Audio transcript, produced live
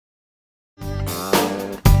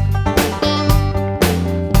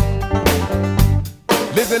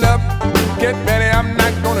Listen up, get ready, I'm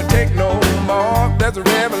not gonna take no more. There's a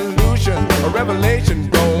revolution, a revelation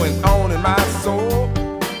going on in my soul.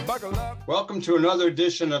 Buckle up. Welcome to another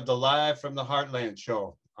edition of the Live from the Heartland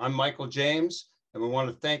show. I'm Michael James, and we want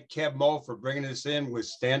to thank Kev Mo for bringing us in with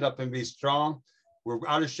Stand Up and Be Strong. We're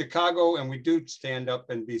out of Chicago, and we do stand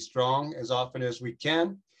up and be strong as often as we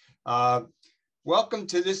can. Welcome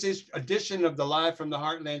to this edition of the Live from the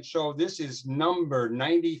Heartland show. This is number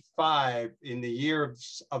 95 in the year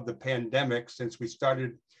of the pandemic, since we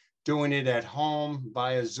started doing it at home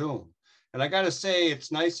via Zoom. And I got to say,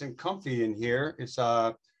 it's nice and comfy in here. It's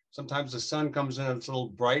sometimes the sun comes in and it's a little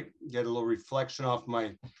bright, get a little reflection off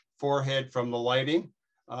my forehead from the lighting.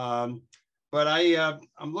 But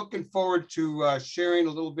I'm looking forward to sharing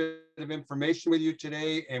a little bit of information with you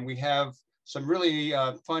today. And we have some really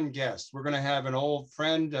fun guests. We're going to have an old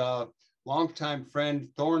friend, longtime friend,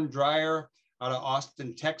 Thorne Dreyer, out of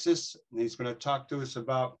Austin, Texas. And he's going to talk to us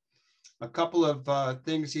about a couple of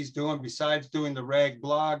things he's doing besides doing the RAG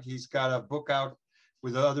blog. He's got a book out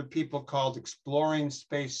with other people called Exploring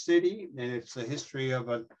Space City, and it's the history of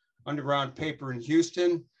an underground paper in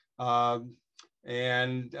Houston. And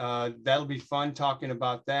that'll be fun talking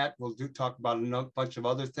about that. We'll talk about a bunch of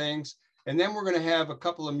other things. And then we're going to have a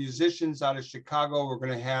couple of musicians out of Chicago. We're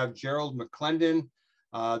going to have Gerald McClendon,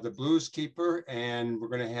 the blues keeper, and we're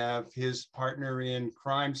going to have his partner in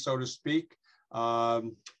crime, so to speak,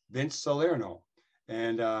 Vince Salerno.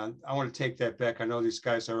 And I want to take that back. I know these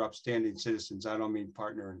guys are upstanding citizens. I don't mean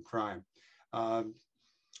partner in crime.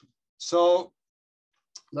 So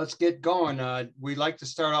let's get going. We'd like to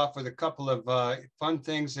start off with a couple of fun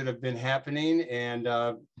things that have been happening. And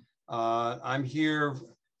I'm here.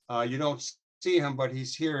 You don't see him, but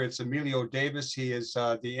he's here. It's Emilio Davis. He is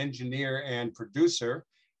the engineer and producer.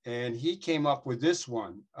 And he came up with this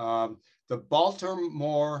one. The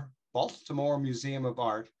Baltimore Museum of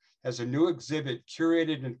Art has a new exhibit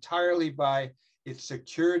curated entirely by its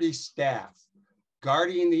security staff.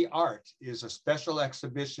 Guarding the Art is a special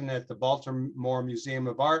exhibition at the Baltimore Museum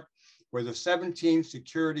of Art, where the 17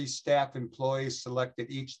 security staff employees selected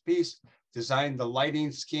each piece, designed the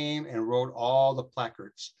lighting scheme, and wrote all the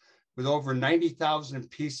placards. With over 90,000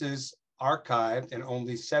 pieces archived and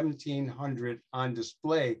only 1,700 on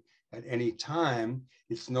display at any time,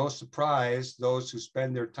 it's no surprise those who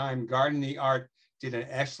spend their time guarding the art did an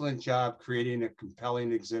excellent job creating a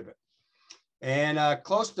compelling exhibit. And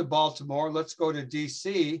close to Baltimore, let's go to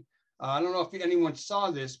DC. I don't know if anyone saw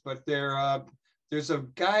this, but there's a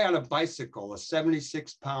guy on a bicycle, a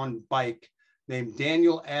 76-pound bike, named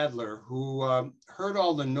Daniel Adler, who heard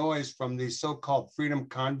all the noise from the so-called Freedom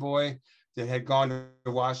Convoy that had gone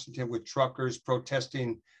to Washington with truckers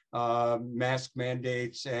protesting mask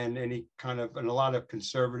mandates and a lot of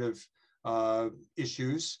conservative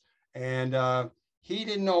issues. And he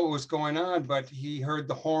didn't know what was going on, but he heard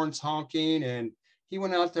the horns honking and he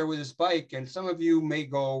went out there with his bike. And some of you may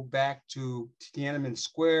go back to Tiananmen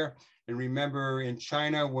Square and remember in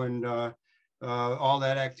China when all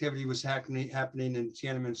that activity was happening in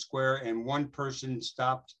Tiananmen Square, and one person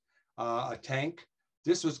stopped a tank.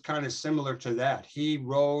 This was kind of similar to that. He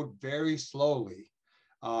rode very slowly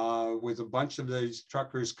with a bunch of these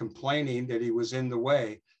truckers complaining that he was in the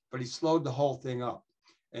way, but he slowed the whole thing up.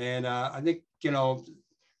 And I think,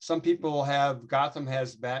 some people have, Gotham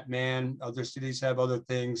has Batman, other cities have other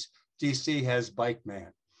things. DC has Bike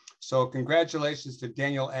Man. So congratulations to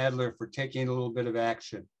Daniel Adler for taking a little bit of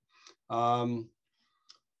action. On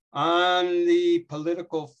the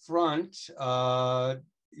political front,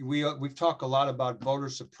 we've talked a lot about voter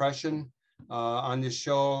suppression on this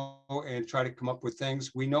show and try to come up with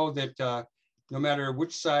things. We know that no matter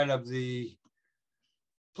which side of the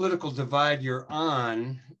political divide you're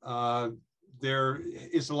on, there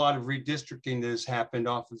is a lot of redistricting that has happened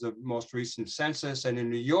off of the most recent census. And in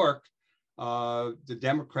New York, the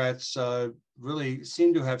Democrats really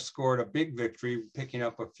seem to have scored a big victory, picking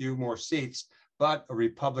up a few more seats, but a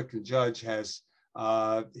Republican judge has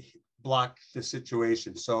blocked the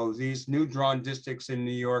situation. So these new drawn districts in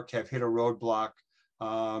New York have hit a roadblock.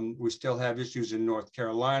 We still have issues in North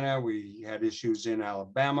Carolina. We had issues in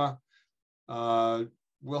Alabama.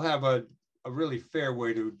 We'll have a really fair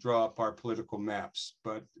way to draw up our political maps,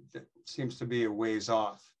 but it seems to be a ways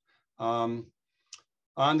off.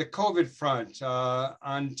 On the COVID front,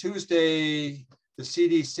 on Tuesday, the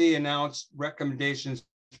CDC announced recommendations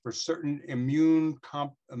for certain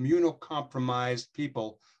immunocompromised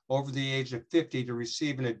people over the age of 50 to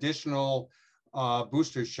receive an additional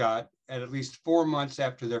booster shot at least 4 months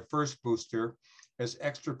after their first booster as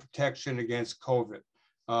extra protection against COVID.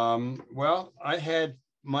 Well, I had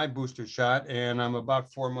my booster shot and I'm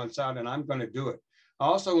about 4 months out and I'm going to do it. I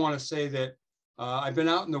also want to say that I've been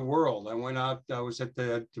out in the world. I went out, I was at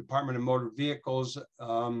the Department of Motor Vehicles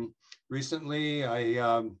recently.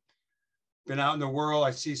 I been out in the world. I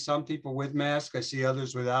see some people with masks. I see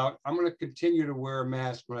others without. I'm going to continue to wear a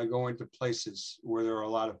mask when I go into places where there are a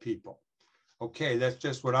lot of people. Okay, that's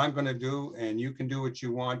just what I'm going to do, and you can do what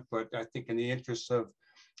you want, but I think in the interest of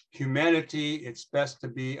humanity, it's best to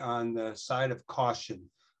be on the side of caution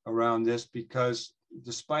around this, because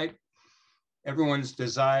despite everyone's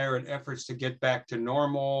desire and efforts to get back to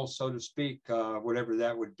normal, so to speak, whatever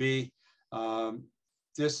that would be,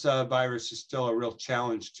 this virus is still a real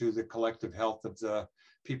challenge to the collective health of the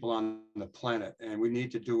people on the planet. And we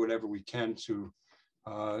need to do whatever we can to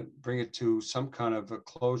bring it to some kind of a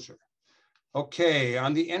closure. Okay,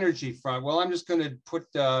 on the energy front, well, I'm just going to put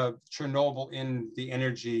Chernobyl in the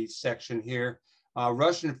energy section here.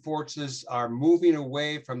 Russian forces are moving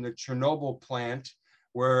away from the Chernobyl plant,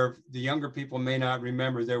 where the younger people may not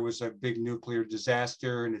remember there was a big nuclear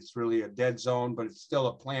disaster and it's really a dead zone, but it's still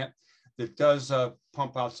a plant that does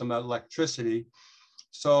pump out some electricity.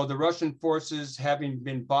 So the Russian forces, having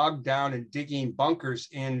been bogged down in digging bunkers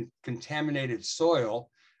in contaminated soil,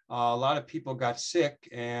 a lot of people got sick,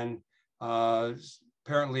 and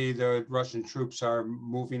apparently the Russian troops are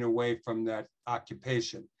moving away from that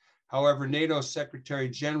occupation. However, NATO Secretary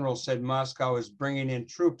General said Moscow is bringing in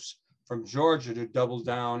troops from Georgia to double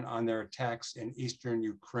down on their attacks in eastern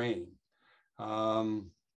Ukraine.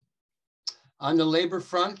 On the labor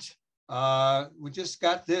front, we just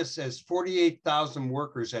got this as 48,000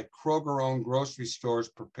 workers at Kroger-owned grocery stores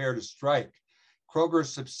prepare to strike.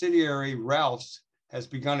 Kroger's subsidiary Ralph's has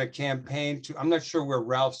begun a campaign to, I'm not sure where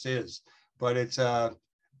Ralph's is, but it's a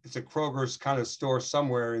Kroger's kind of store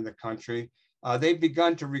somewhere in the country. They've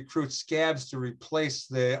begun to recruit scabs to replace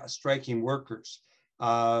the striking workers.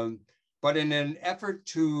 But in an effort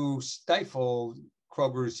to stifle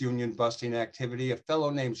Kroger's union busting activity, a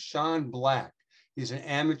fellow named Sean Black, he's an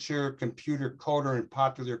amateur computer coder and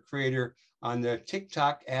popular creator on the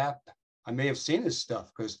TikTok app. I may have seen his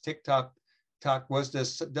stuff because TikTok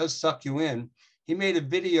does suck you in. He made a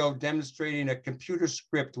video demonstrating a computer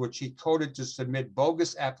script which he coded to submit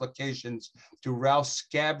bogus applications to Ralph's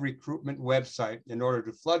scab recruitment website in order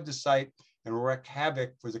to flood the site and wreak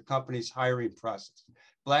havoc for the company's hiring process.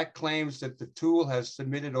 Black claims that the tool has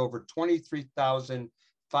submitted over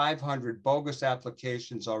 23,500 bogus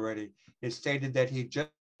applications already. It stated that he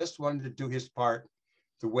just wanted to do his part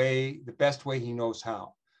the best way he knows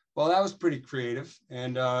how. Well, that was pretty creative,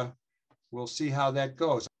 and we'll see how that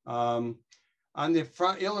goes. On the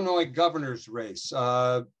Illinois governor's race,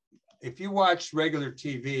 if you watch regular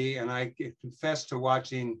TV, and I confess to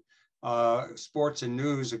watching sports and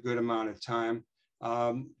news a good amount of time,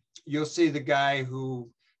 you'll see the guy who,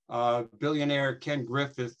 billionaire Ken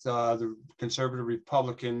Griffith, the conservative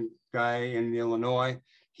Republican guy in Illinois,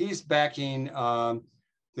 he's backing the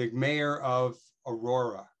mayor of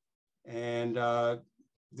Aurora. And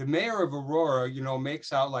the mayor of Aurora,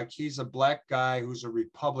 makes out like he's a black guy who's a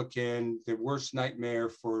Republican, the worst nightmare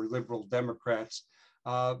for liberal Democrats.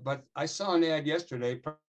 But I saw an ad yesterday,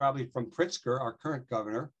 probably from Pritzker, our current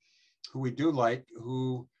governor, who we do like,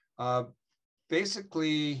 who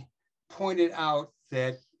basically pointed out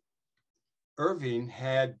that Irving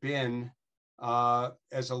had been,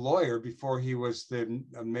 as a lawyer before he was the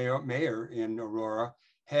mayor in Aurora,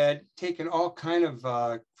 had taken all kind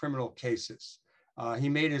of criminal cases. He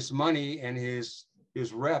made his money and his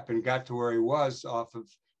rep and got to where he was off of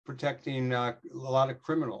protecting a lot of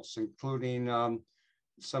criminals, including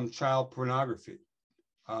some child pornography.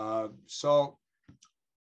 So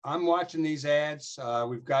I'm watching these ads.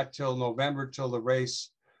 We've got till November till the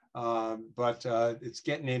race, but it's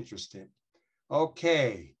getting interesting.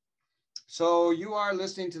 Okay, so you are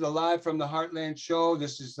listening to the Live from the Heartland show.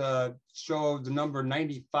 This is the show, the number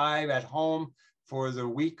 95 at home for the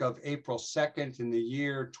week of April 2nd in the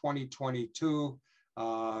year 2022.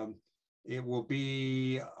 It will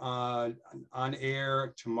be on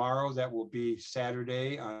air tomorrow. That will be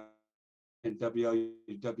Saturday on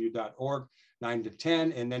www.org, 9 to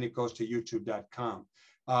 10, and then it goes to youtube.com.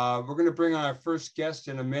 We're going to bring on our first guest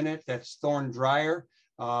in a minute. That's Thorne Dreyer.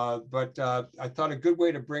 But I thought a good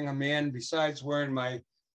way to bring him in, besides wearing my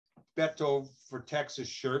Beto for Texas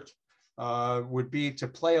shirt, would be to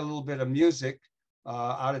play a little bit of music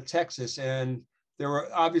out of Texas. And there were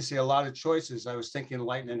obviously a lot of choices. I was thinking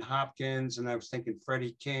Lightning Hopkins, and I was thinking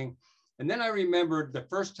Freddie King. And then I remembered the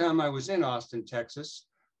first time I was in Austin, Texas,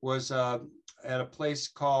 was at a place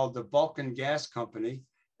called the Vulcan Gas Company.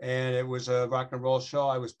 And it was a rock and roll show.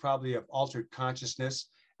 I was probably of altered consciousness.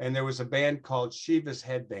 And there was a band called Shiva's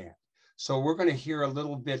Headband. So we're going to hear a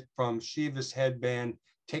little bit from Shiva's headband,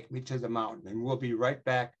 Take Me to the Mountain, and we'll be right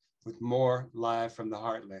back with more live from the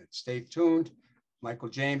Heartland. Stay tuned. Michael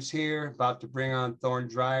James here, about to bring on Thorn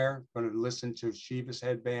Dreyer. Going to listen to Shiva's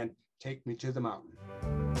headband, Take Me to the Mountain.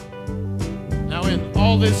 Now in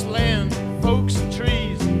all this land, folks and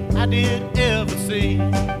trees I did ever see,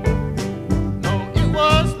 no, it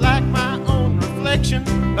was like my own reflection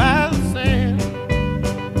by the sand.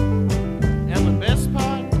 And the best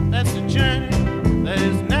part, that's the journey that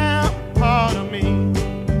is now part of me,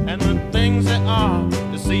 and the things that are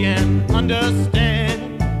to see and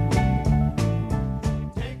understand.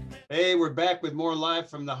 Hey, we're back with more live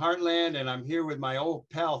from the Heartland, and I'm here with my old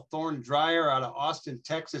pal Thorn Dreyer out of Austin,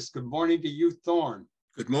 Texas. Good morning to you, Thorn.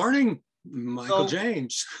 Good morning, Michael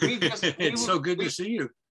James. It's so good to see you.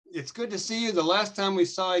 It's good to see you. The last time we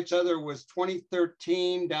saw each other was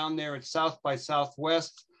 2013 down there at South by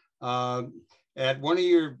Southwest. At one of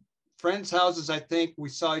your friends' houses, I think we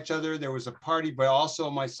saw each other. There was a party, but also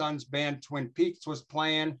my son's band Twin Peaks was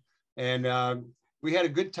playing, and we had a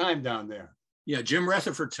good time down there. Yeah, Jim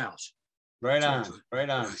Rutherford's house. Right on, right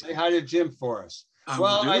on. Right. Say hi to Jim for us.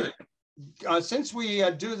 Since we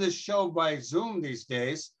do this show by Zoom these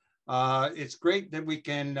days, it's great that we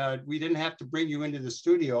didn't have to bring you into the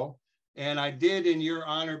studio. And I did, in your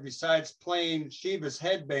honor, besides playing Shiva's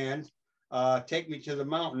headband, Take Me to the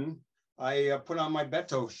Mountain, I put on my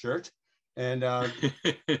Beto shirt, and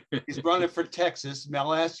he's running for Texas.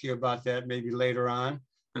 I'll ask you about that maybe later on.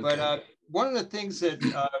 Okay. But one of the things that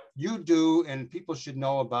you do and people should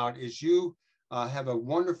know about is you have a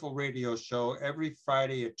wonderful radio show every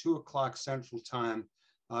Friday at 2 o'clock Central Time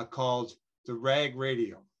called The Rag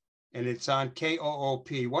Radio, and it's on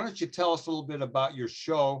KOOP. Why don't you tell us a little bit about your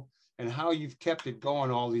show and how you've kept it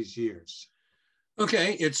going all these years?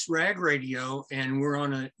 Okay, it's Rag Radio, and we're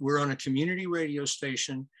on a community radio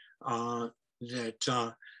station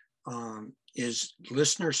that is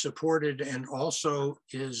listener supported and also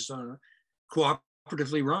is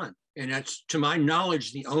cooperatively run. And that's, to my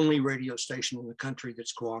knowledge, the only radio station in the country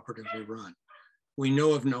that's cooperatively run. We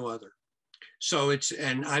know of no other. So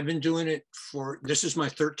and I've been doing it this is my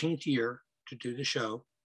 13th year to do the show.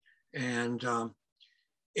 And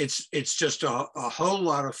it's just a whole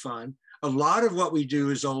lot of fun. A lot of what we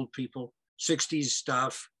do is old people, 60s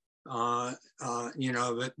stuff, but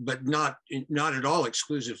not at all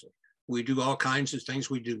exclusively. We do all kinds of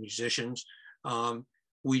things. We do musicians.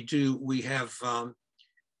 We have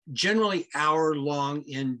generally hour-long,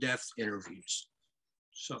 in-depth interviews.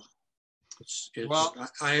 So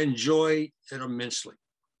I enjoy it immensely.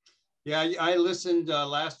 Yeah, I listened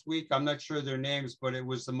last week. I'm not sure their names, but it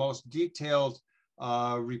was the most detailed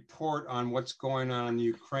report on what's going on in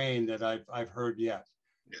Ukraine that I've heard yet.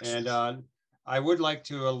 Yes. And I would like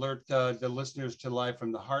to alert the listeners to Live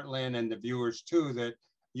from the Heartland and the viewers too that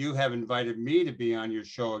you have invited me to be on your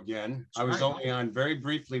show again. That's I was only on very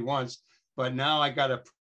briefly once, but now I got to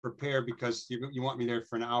prepare because you want me there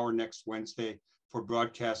for an hour next Wednesday for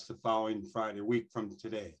broadcast the following Friday, a week from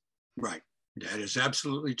today. Right. That is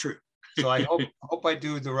absolutely true. So I hope I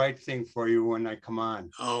do the right thing for you when I come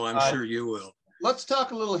on. Oh, I'm sure you will. Let's talk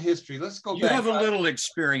a little history. Let's go back. You have a little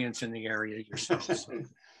experience in the area yourself. So.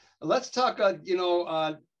 Let's talk, as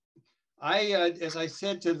I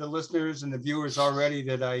said to the listeners and the viewers already,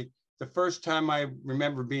 that the first time I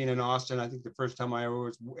remember being in Austin, I think the first time I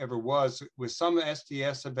ever was some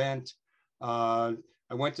SDS event. I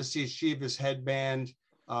went to see Shiva's headband.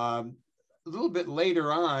 A little bit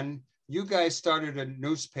later on, you guys started a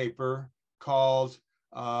newspaper called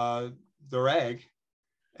The Rag.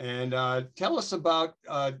 And tell us about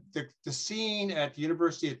the scene at the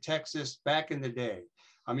University of Texas back in the day.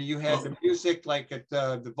 I mean, you had the music like at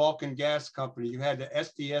the Vulcan Gas Company. You had the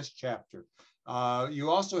SDS chapter. You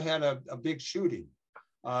also had a big shooting.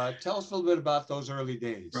 Tell us a little bit about those early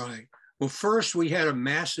days. Right. Well, first, we had a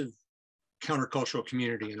massive countercultural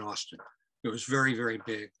community in Austin. It was very, very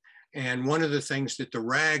big. And one of the things that the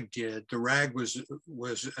Rag did, the Rag was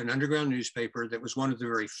an underground newspaper that was one of the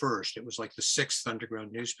very first. It was like the 6th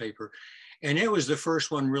underground newspaper. And it was the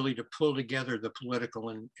first one really to pull together the political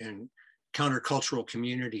and countercultural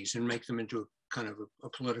communities and make them into a kind of a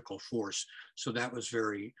political force. So that was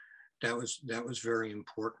very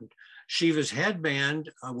important. Shiva's headband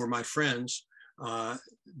were my friends.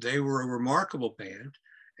 They were a remarkable band.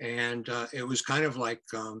 And it was kind of like,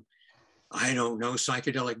 I don't know,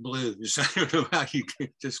 psychedelic blues. I don't know how you can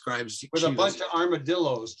describe it. With a bunch of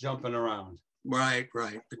armadillos jumping around. Right.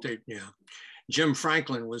 But Jim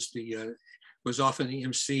Franklin was often the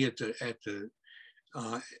MC at the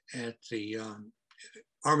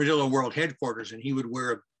Armadillo World Headquarters, and he would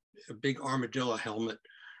wear a big armadillo helmet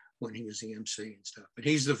when he was the MC and stuff. But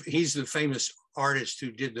he's the famous artist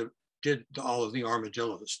who did all of the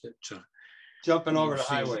armadillos that jumping over the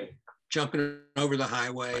highway. Jumping over the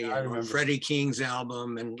highway, and Freddie King's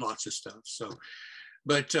album, and lots of stuff. So,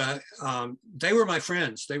 but they were my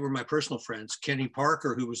friends. They were my personal friends. Kenny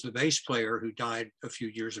Parker, who was the bass player who died a few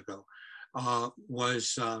years ago, I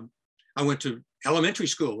went to elementary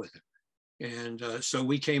school with him. And so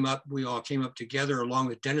we all came up together, along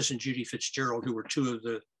with Dennis and Judy Fitzgerald, who were two of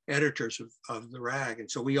the editors of the Rag.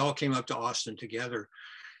 And so we all came up to Austin together.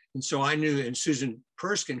 And so I knew, and Susan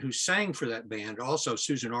Perskin, who sang for that band, also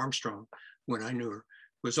Susan Armstrong, when I knew her,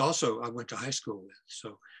 was also, I went to high school with.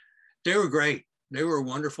 So they were great. They were a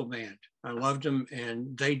wonderful band. I loved them,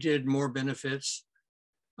 and they did more benefits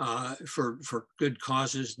for good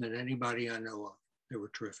causes than anybody I know of. They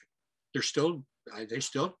were terrific. They still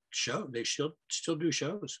show. They still do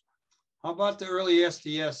shows. How about the early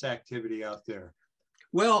SDS activity out there?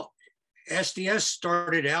 Well, SDS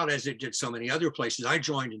started out as it did so many other places. I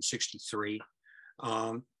joined in '63.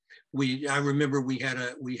 I remember we had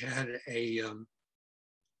a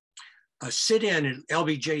sit-in at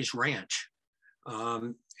LBJ's Ranch,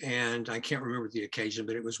 and I can't remember the occasion,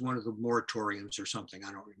 but it was one of the moratoriums or something.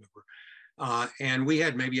 I don't remember. And we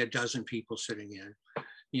had maybe a dozen people sitting in.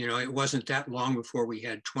 You know, it wasn't that long before we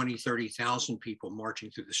had 20, 30,000 people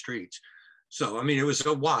marching through the streets. So, I mean, it was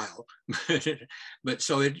a while, but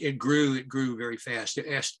so it grew very fast.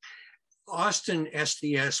 Austin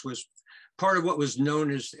SDS was part of what was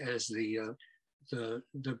known as the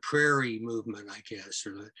prairie movement, I guess,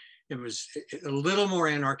 it was a little more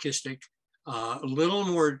anarchistic, a little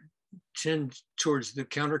more tend towards the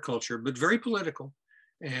counterculture, but very political.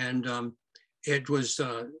 And it was,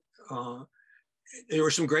 there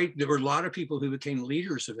were a lot of people who became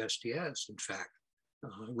leaders of SDS, in fact.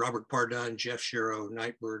 Robert Pardun, Jeff Shiro,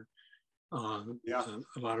 Nightbird, a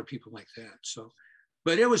lot of people like that. So,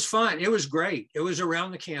 but it was fun. It was great. It was around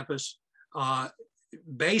the campus,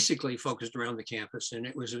 basically focused around the campus, and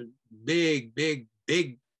it was a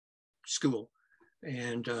big school.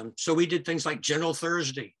 And so we did things like Gentle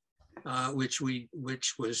Thursday, which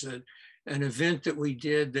was an event that we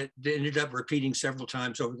did that ended up repeating several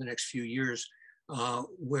times over the next few years,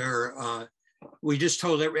 where we just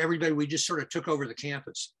told everybody, we just sort of took over the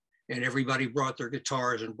campus, and everybody brought their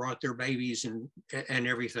guitars and brought their babies and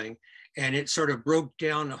everything. And it sort of broke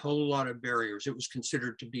down a whole lot of barriers. It was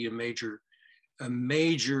considered to be a major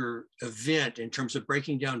event in terms of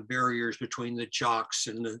breaking down barriers between the jocks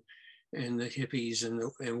and the hippies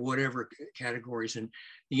and whatever categories. And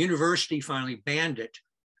the university finally banned it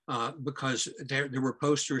because there were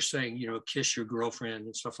posters saying, you know, kiss your girlfriend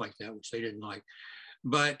and stuff like that, which they didn't like.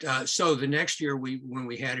 But so the next year when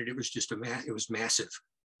we had it, it was just it was massive.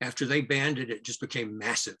 After they banned it, it just became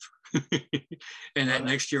massive. And that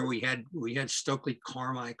next year we had Stokely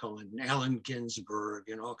Carmichael and Allen Ginsberg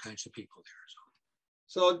and all kinds of people there.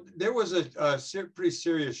 So there was a pretty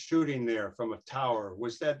serious shooting there from a tower.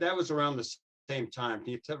 That was around the same time?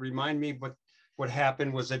 Can you remind me what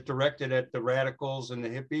happened? Was it directed at the radicals and the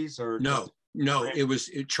hippies, or No,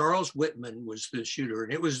 Charles Whitman was the shooter,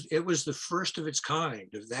 and it was the first of its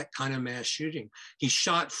kind of that kind of mass shooting. He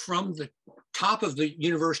shot from the top of the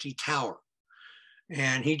university tower,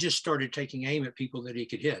 and he just started taking aim at people that he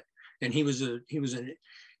could hit. And he was an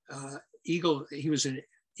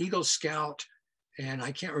Eagle Scout, and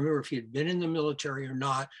I can't remember if he had been in the military or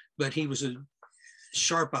not, but he was a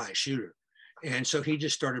sharp eye shooter, and so he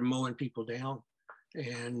just started mowing people down.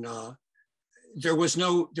 And there was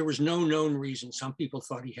no known reason. Some people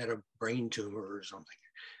thought he had a brain tumor or something,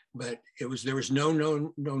 but there was no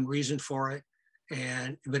known reason for it.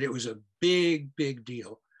 But it was a big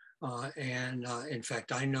deal. In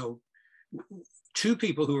fact, I know two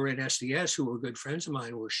people who were in SDS who were good friends of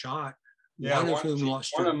mine were shot. Yeah, one of whom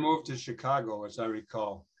lost her. One of them moved to Chicago, as I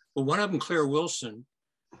recall. Well, one of them, Claire Wilson,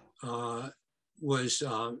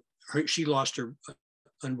 she lost her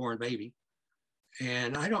unborn baby.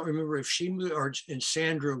 And I don't remember if she moved, and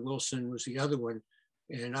Sandra Wilson was the other one.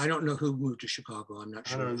 And I don't know who moved to Chicago. I'm not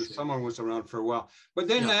sure. I don't know, someone was around for a while. But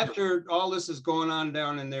then after all this is going on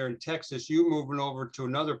down in there in Texas, you moving over to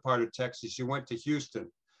another part of Texas, you went to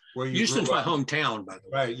Houston. Houston's my hometown, by the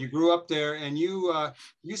way. Right, you grew up there, and you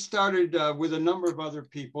started with a number of other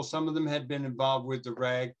people. Some of them had been involved with the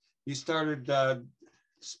Rag. You started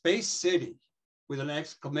Space City with an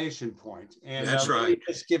exclamation point. And that's right.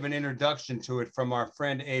 Let's give an introduction to it from our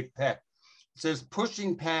friend Abe Peck. It says,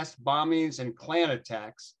 pushing past bombings and Klan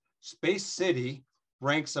attacks, Space City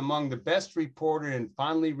ranks among the best reported and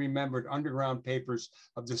fondly remembered underground papers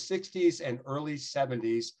of the 60s and early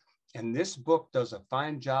 70s. And this book does a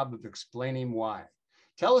fine job of explaining why.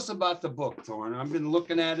 Tell us about the book, Thorne. I've been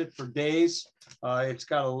looking at it for days. It's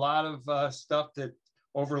got a lot of stuff that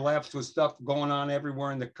overlaps with stuff going on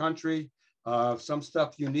everywhere in the country. Some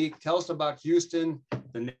stuff unique. Tell us about Houston,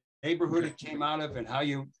 the neighborhood it came out of, and how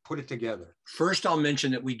you put it together. First, I'll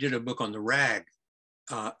mention that we did a book on the rag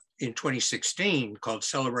in 2016 called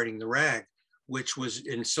Celebrating the Rag, which was,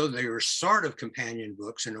 and so they were sort of companion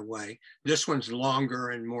books in a way. This one's longer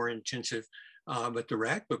and more intensive, but the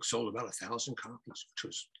rag book sold about 1,000 copies,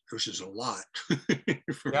 which is a lot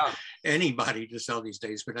for anybody to sell these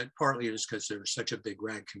days. But partly it was because there was such a big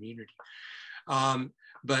rag community.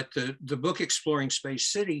 But the book Exploring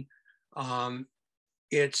Space City,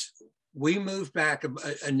 we moved back,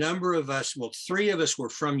 a number of us, well, 3 of us were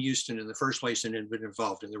from Houston in the first place and had been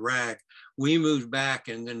involved in the rag. We moved back,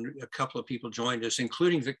 and then a couple of people joined us,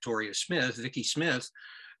 including Victoria Smith, Vicki Smith,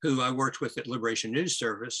 who I worked with at Liberation News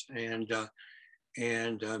Service.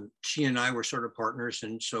 And she and I were sort of partners.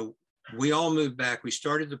 And so we all moved back. We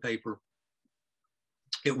started the paper.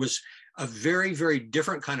 It was a very, very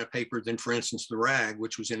different kind of paper than, for instance, the rag,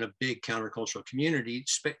 which was in a big countercultural community.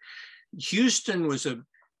 Houston was an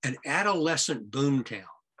adolescent boomtown.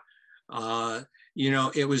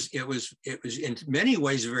 It was in many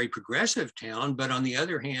ways a very progressive town, but on the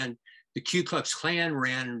other hand, the Ku Klux Klan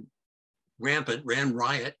ran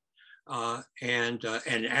riot, and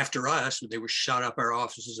after us, they were shot up our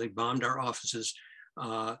offices. They bombed our offices.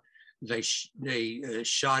 They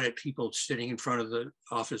shot at people sitting in front of the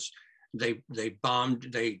office. They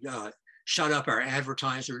shot up our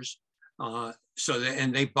advertisers.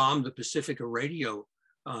 And they bombed the Pacifica radio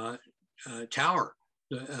tower,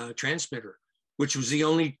 the transmitter, which was the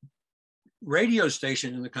only radio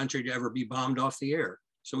station in the country to ever be bombed off the air.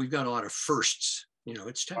 So we've got a lot of firsts,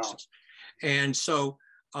 it's Texas. Wow. And so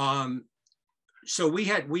we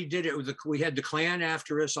had the Klan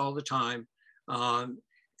after us all the time.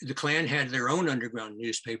 The Klan had their own underground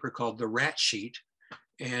newspaper called the Rat Sheet.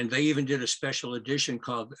 And they even did a special edition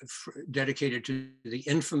dedicated to the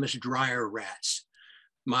infamous dryer rats.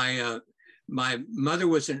 My mother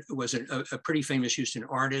was a pretty famous Houston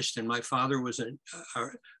artist, and my father was a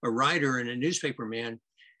writer and a newspaper man.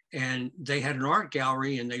 And they had an art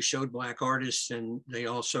gallery, and they showed Black artists, and they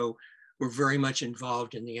also were very much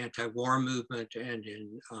involved in the anti-war movement and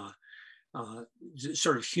in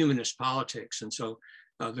sort of humanist politics. And so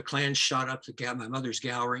the Klan shot up my mother's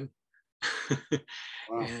gallery.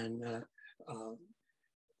 Wow.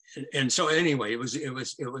 And so anyway, it was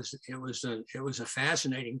a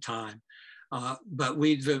fascinating time. But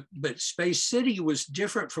Space City was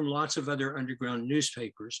different from lots of other underground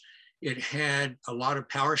newspapers. It had a lot of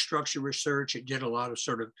power structure research. It did a lot of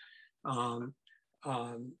sort of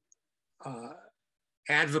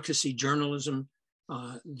advocacy journalism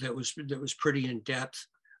that was pretty in depth.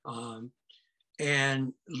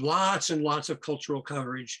 And lots and lots of cultural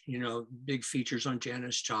coverage, big features on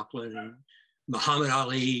Janis Joplin and Muhammad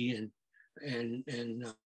Ali and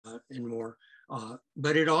more.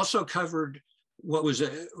 But it also covered what was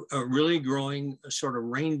a really growing sort of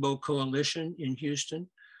rainbow coalition in Houston.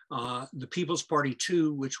 The People's Party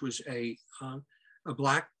 2, which was a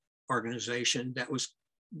Black organization that was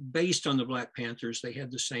based on the Black Panthers. They had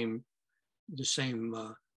the same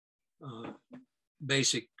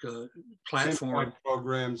basic platform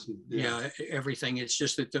programs. Yeah, everything. It's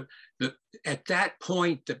just that at that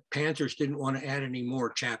point, the Panthers didn't want to add any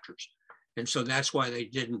more chapters. And so that's why they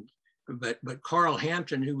didn't. But Carl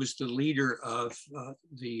Hampton, who was the leader of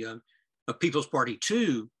the People's Party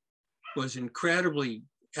 2, was incredibly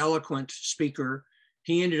eloquent speaker.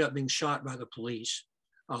 He ended up being shot by the police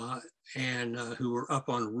and who were up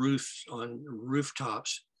on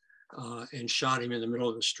rooftops and shot him in the middle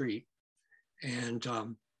of the street. And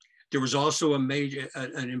there was also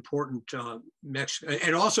an important Mexican,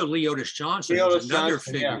 and also Leotis Johnson was another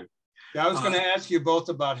figure. Yeah, I was going to ask you both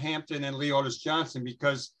about Hampton and Leotis Johnson,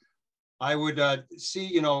 because I would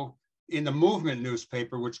see, in the Movement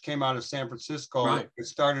newspaper, which came out of San Francisco, right. It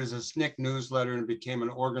started as a SNCC newsletter and became an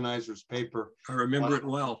organizer's paper. I remember it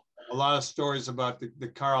well. A lot of stories about the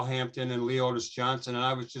Carl Hampton and Leotis Johnson, and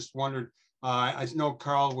I was just wondering. I know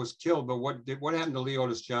Carl was killed, but what happened to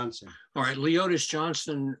Leotis Johnson? All right, Leotis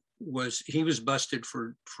Johnson was busted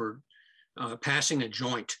for passing a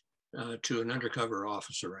joint to an undercover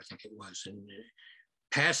officer, I think it was, and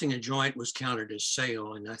passing a joint was counted as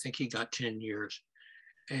sale, and I think he got 10 years.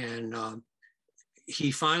 And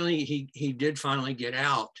he did finally get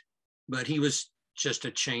out, but he was just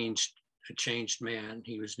a changed man.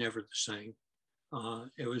 He was never the same.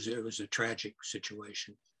 It was a tragic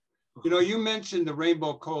situation. You mentioned the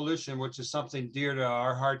Rainbow Coalition, which is something dear to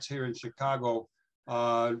our hearts here in Chicago.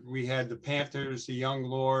 We had the Panthers, the Young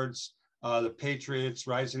Lords, the Patriots,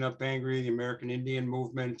 Rising Up Angry, the American Indian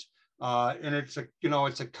Movement. And it's a,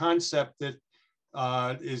 it's a concept that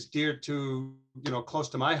is dear to, close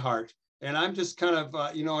to my heart. And I'm just kind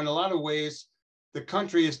of, in a lot of ways, the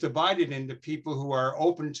country is divided into people who are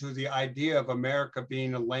open to the idea of America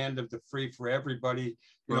being a land of the free for everybody,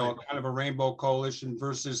 Right. kind of a rainbow coalition,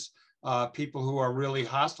 versus people who are really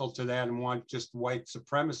hostile to that and want just white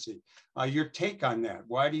supremacy. Your take on that?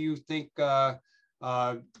 Why do you think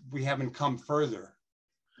we haven't come further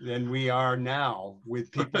than we are now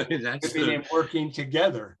with people living and working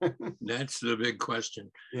together? That's the big question.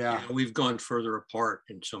 Yeah. We've gone further apart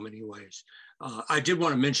in so many ways. I did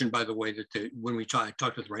want to mention, by the way, that when we talked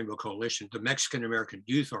with the Rainbow Coalition, the Mexican American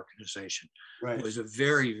Youth Organization was a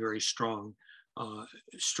very, very strong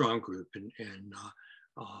group. And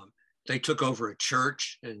they took over a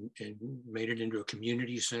church and made it into a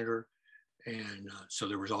community center. And so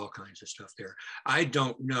there was all kinds of stuff there. I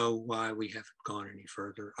don't know why we haven't gone any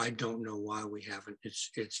further. I don't know why we haven't.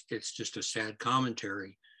 It's just a sad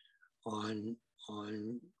commentary on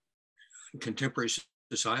contemporary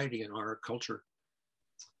society and our culture.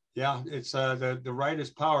 Yeah, it's the right is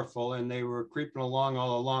powerful, and they were creeping along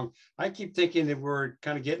all along. I keep thinking that we're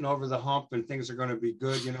kind of getting over the hump and things are going to be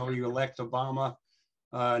good. You elect Obama,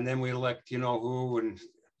 and then we elect who, and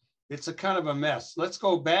it's a kind of a mess. Let's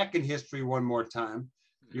go back in history one more time.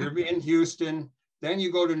 You're in Houston, then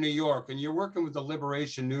you go to New York, and you're working with the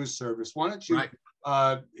Liberation News Service. Why don't you,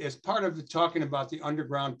 as part of talking about the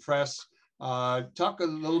underground press, talk a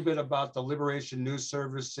little bit about the Liberation News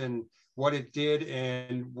Service and what it did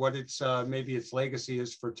and what its maybe its legacy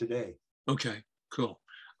is for today. Okay, cool.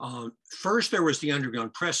 First, there was the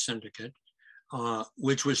Underground Press Syndicate,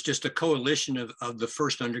 which was just a coalition of the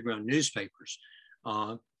first underground newspapers.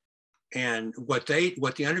 And what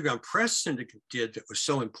the Underground Press Syndicate did that was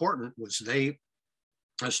so important was they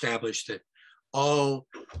established that all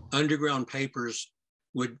underground papers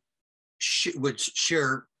would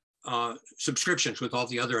share subscriptions with all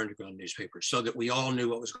the other underground newspapers, so that we all knew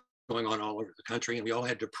what was going on all over the country, and we all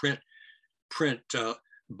had to print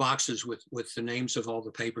boxes with the names of all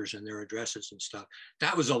the papers and their addresses and stuff.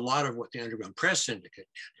 That was a lot of what the Underground Press Syndicate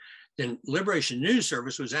did. Then Liberation News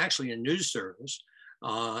Service was actually a news service.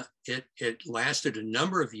 It lasted a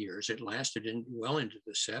number of years. It lasted well into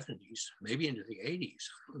the 70s, maybe into the 80s.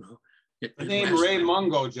 I don't know. The name Ray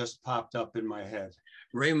Mungo just popped up in my head.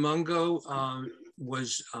 Ray Mungo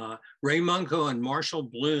was Ray Mungo and Marshall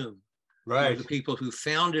Bloom, were the people who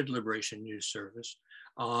founded Liberation News Service.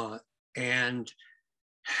 And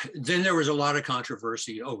then there was a lot of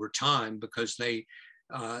controversy over time because the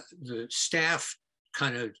staff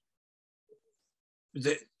kind of,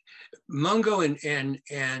 Mungo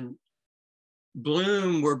and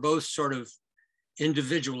Bloom were both sort of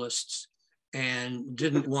individualists and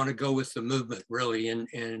didn't want to go with the movement really,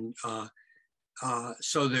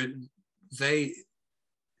 so the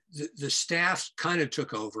staff kind of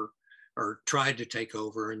took over or tried to take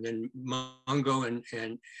over, and then Mungo and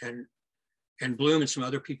Bloom and some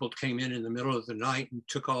other people came in the middle of the night and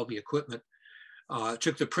took all the equipment,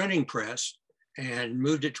 took the printing press and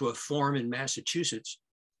moved it to a farm in Massachusetts.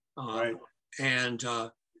 And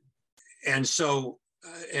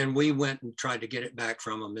we went and tried to get it back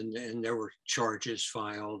from them, and there were charges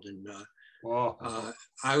filed, and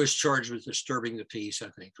I was charged with disturbing the peace, I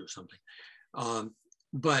think, or something.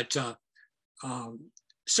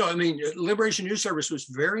 So I mean, Liberation News Service was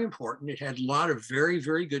very important. It had a lot of very,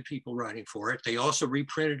 very good people writing for it. They also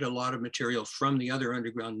reprinted a lot of material from the other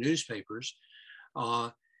underground newspapers.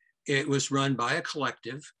 It was run by a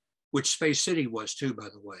collective, which Space City was too, by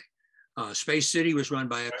the way. Space City was run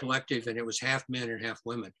by a collective, and it was half men and half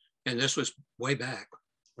women. And this was way back.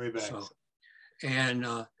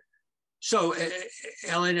 So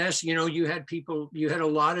LNS, you had a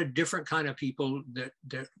lot of different kind of people that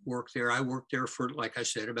worked there. I worked there for, like I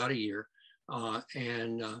said, about a year.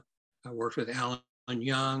 And I worked with Alan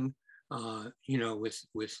Young, with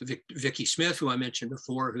Vicki Smith, who I mentioned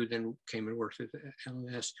before, who then came and worked with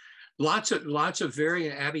LNS. Lots of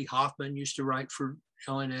Abby Hoffman used to write for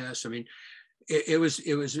LNS. I mean, it was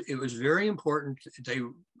very important. They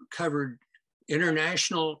covered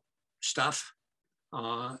international stuff,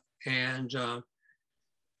 and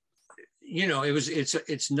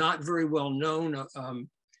it's not very well known.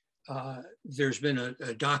 There's been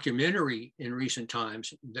a documentary in recent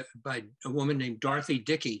times by a woman named Dorothy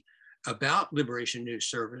Dickey about Liberation News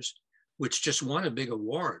Service, which just won a big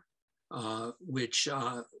award, which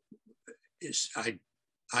I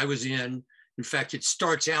was in. In fact, it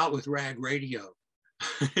starts out with rag radio.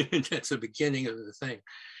 That's the beginning of the thing.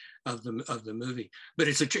 of the movie. But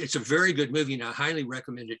it's a very good movie, and I highly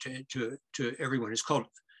recommend it to everyone. It's called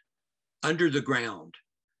Under the Ground.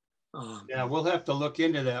 Yeah, we'll have to look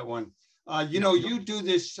into that one. You do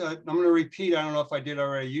this, I'm going to repeat, I don't know if I did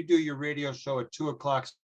already. You do your radio show at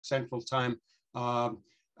 2:00 Central Time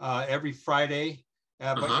every Friday.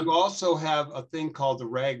 But you also have a thing called the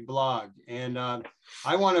Rag Blog. And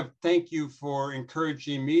I want to thank you for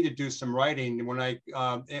encouraging me to do some writing. When I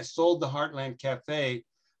sold the Heartland Cafe,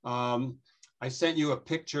 I sent you a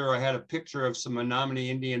picture. I had a picture of some Menominee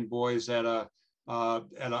Indian boys at a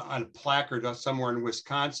placard somewhere in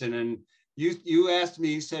Wisconsin. And you asked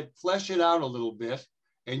me, you said, flesh it out a little bit.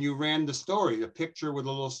 And you ran the story, the picture with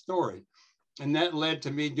a little story. And that led to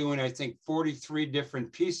me doing, I think, 43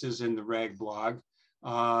 different pieces in the Rag Blog.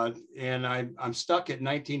 And I'm stuck at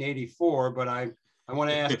 1984, but I want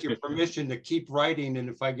to ask your permission to keep writing. And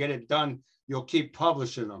if I get it done, you'll keep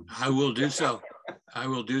publishing them. I will do so. I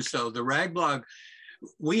will do so. The Rag Blog,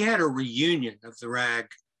 we had a reunion of the Rag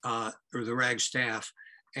or the Rag staff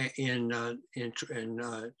there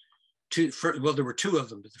were two of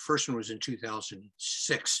them, but the first one was in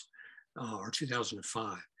 2006 or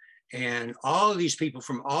 2005. And all of these people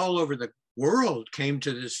from all over the world came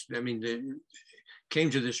to this, came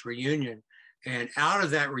to this reunion. And out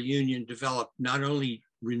of that reunion developed not only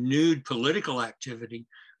renewed political activity,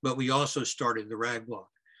 but we also started the Rag Blog.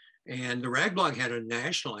 And the Rag Blog had an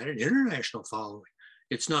international following.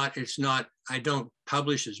 It's not, I don't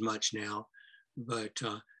publish as much now, but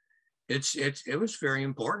it was very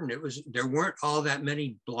important. There weren't all that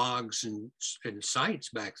many blogs and sites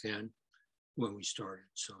back then when we started,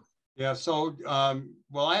 so. Yeah, so,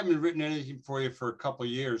 well, I haven't written anything for you for a couple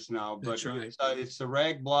of years now, but That's right. It's the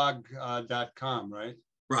ragblog.com, right?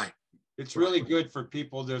 Right. It's really good for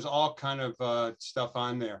people. There's all kind of stuff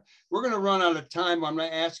on there. We're going to run out of time. I'm going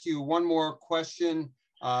to ask you one more question.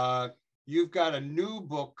 You've got a new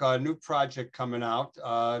book, a new project coming out.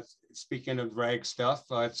 Speaking of rag stuff,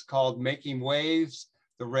 it's called Making Waves,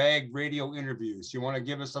 the Rag Radio Interviews. You want to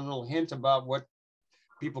give us a little hint about what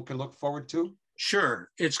people can look forward to? Sure.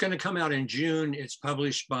 It's going to come out in June. It's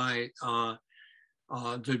published by the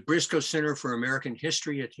Briscoe Center for American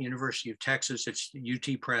History at the University of Texas. It's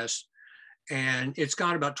UT Press. And it's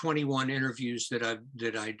got about 21 interviews that I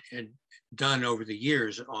had done over the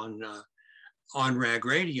years on Rag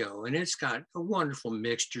Radio. And it's got a wonderful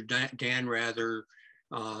mixture. Dan Rather,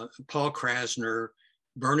 Paul Krasner,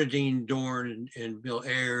 Bernadine Dorn and Bill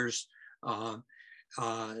Ayers,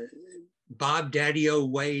 Bob Daddy-O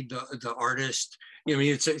Wade, the artist.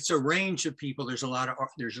 It's a range of people. There's a lot of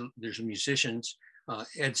there's musicians,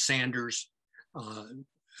 Ed Sanders, and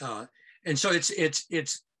so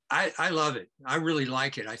I love it. I really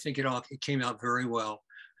like it. I think it came out very well,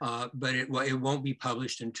 but it won't be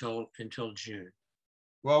published until June.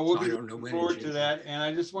 Well, we'll be looking forward to that. And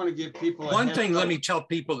I just want to give people one thing. Let me tell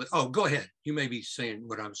people that. Oh, go ahead. You may be saying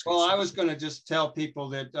what I was going to say. Well, I was going to just tell people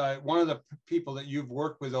that one of the people that you've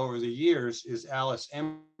worked with over the years is Alice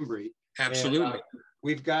Embry. Absolutely. And,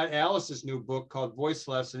 we've got Alice's new book called Voice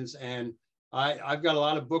Lessons, and I've got a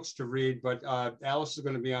lot of books to read, but Alice is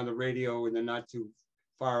going to be on the radio in the not too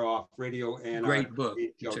far off radio. And great book.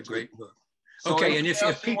 It's a great book. So okay, and if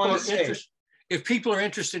people are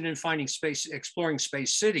interested in exploring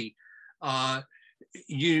Space City,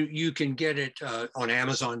 you can get it on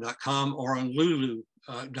Amazon.com or on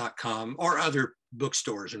Lulu.com or other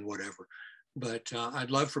bookstores and whatever. But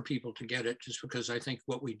I'd love for people to get it just because I think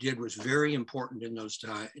what we did was very important in those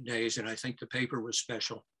days, and I think the paper was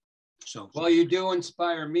special. So, well, you do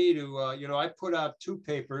inspire me to, I put out two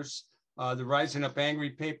papers, the Rising Up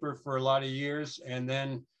Angry paper for a lot of years, and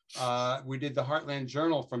then we did the Heartland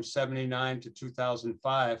Journal from 79 to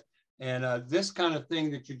 2005. And this kind of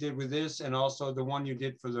thing that you did with this, and also the one you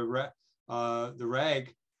did for the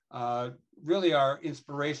Rag, really are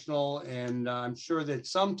inspirational. And I'm sure that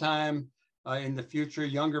sometime in the future,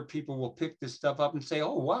 younger people will pick this stuff up and say,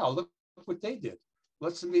 oh, wow, look what they did.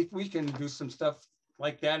 Let's see if we can do some stuff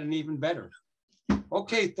like that and even better.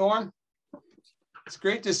 Okay, Thorne, it's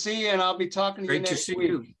great to see you, and I'll be talking to you next week. Great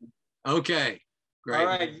to see you. Okay. Great. All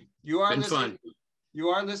right, you are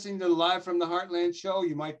listening to the Live from the Heartland show.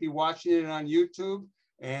 You might be watching it on YouTube,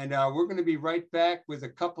 and we're going to be right back with a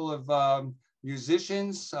couple of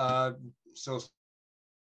musicians. So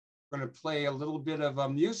we're going to play a little bit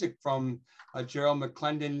of music from Gerald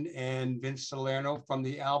McClendon and Vince Salerno from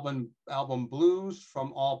the album Blues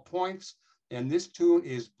from All Points, and this tune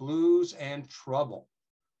is Blues and Trouble.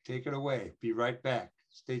 Take it away. Be right back.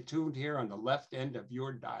 Stay tuned here on the left end of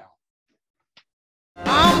your dial.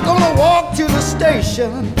 I'm gonna walk to the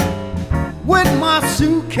station with my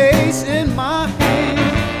suitcase in my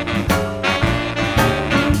hand.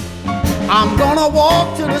 I'm gonna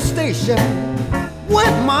walk to the station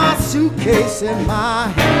with my suitcase in my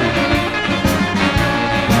hand.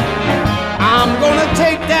 I'm gonna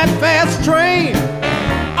take that fast train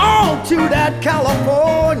on to that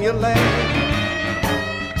California land.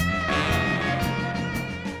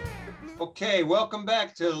 Okay, welcome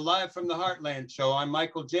back to Live from the Heartland show. I'm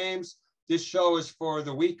Michael James. This show is for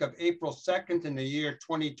the week of April 2nd in the year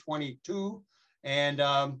 2022. And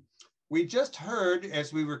we just heard,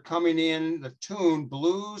 as we were coming in, the tune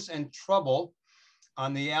Blues and Trouble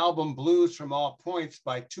on the album Blues from All Points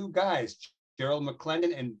by two guys, Gerald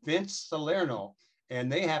McClendon and Vince Salerno.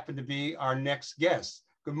 And they happen to be our next guests.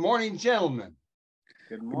 Good morning, gentlemen.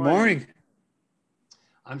 Good morning.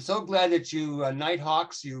 I'm so glad that you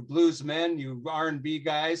Nighthawks, you blues men, you R&B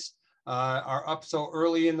guys are up so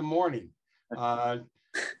early in the morning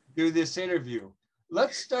do this interview.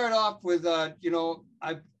 Let's start off with,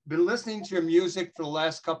 I've been listening to your music for the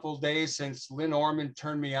last couple of days since Lynn Orman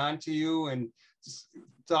turned me on to you and just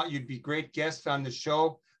thought you'd be great guests on the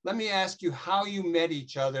show. Let me ask you how you met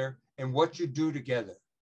each other and what you do together.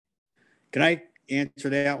 Can I answer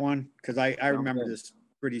that one? Because I remember this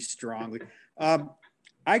pretty strongly.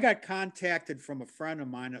 I got contacted from a friend of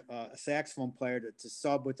mine, a saxophone player, to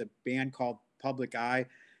sub with a band called Public Eye.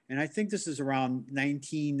 And I think this is around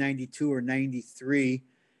 1992 or 93,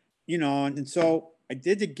 and so I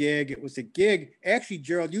did the gig. It was a gig. Actually,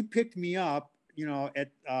 Gerald, you picked me up,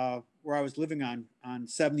 at where I was living on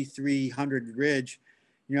 7300 Ridge,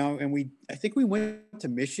 and I think we went to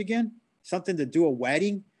Michigan, something to do a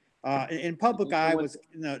wedding. And Public Eye was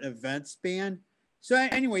in an events band. So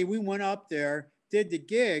anyway, we went up there, did the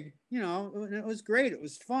gig, and it was great. It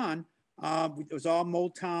was fun. It was all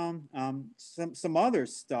Motown, some other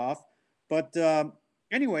stuff. But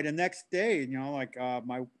anyway, the next day,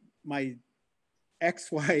 my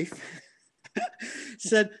ex-wife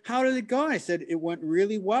said, "How did it go?" And I said, "It went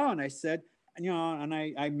really well." And I said, and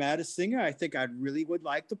I met a singer I think I really would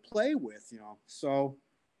like to play with, So,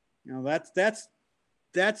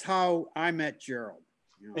 that's how I met Gerald.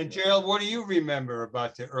 And Gerald, what do you remember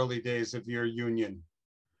about the early days of your union?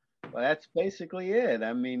 Well, that's basically it.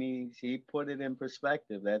 I mean, he put it in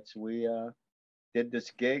perspective. We did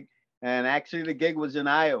this gig, and actually the gig was in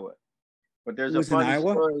Iowa. But there's a funny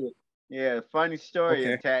story. Yeah, a funny story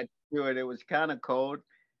attached to it. It was kind of cold,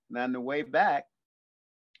 and on the way back,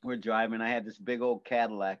 we're driving. I had this big old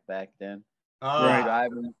Cadillac back then. We're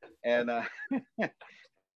driving, and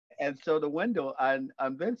and so the window on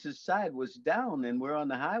Vince's side was down, and we're on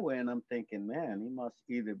the highway, and I'm thinking, man, he must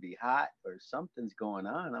either be hot or something's going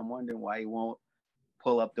on. I'm wondering why he won't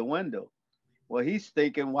pull up the window. Well, he's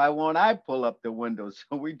thinking, why won't I pull up the window?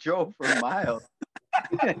 So we drove for miles.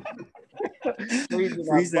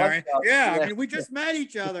 Yeah, I mean, we just met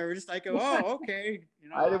each other. We're just like, oh, okay.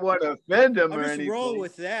 I didn't want to offend him or anything. I'll just roll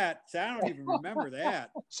with that. So I don't even remember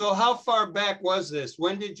that. So how far back was this?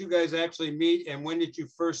 When did you guys actually meet, and when did you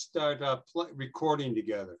first start recording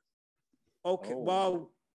together? Okay,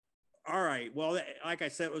 well, all right. Well, like I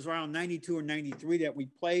said, it was around 92 or 93 that we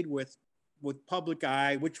played with Public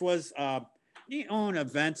Eye, which was an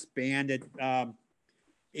events band.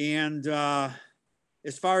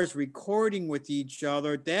 As far as recording with each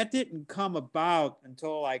other, that didn't come about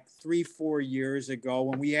until like 3-4 years ago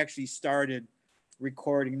when we actually started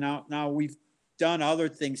recording. Now we've done other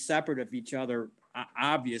things separate of each other,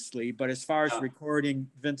 obviously, but as far as recording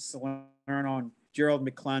Vince Salerno and Gerald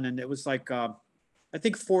McClendon, it was like, I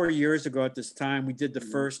think 4 years ago at this time, we did the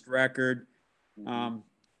first record,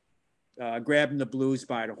 Grabbing the Blues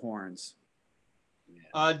by the Horns.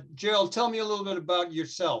 Gerald, tell me a little bit about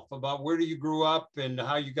yourself, about where you grew up and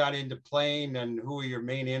how you got into playing and who are your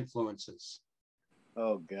main influences.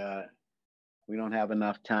 Oh, God. We don't have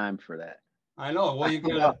enough time for that. I know.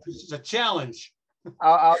 Well, this is a challenge.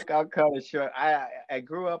 I'll cut it short. I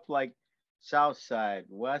grew up like South Side,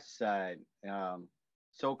 West Side,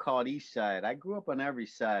 so-called East Side. I grew up on every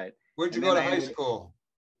side. Where'd you go to high school?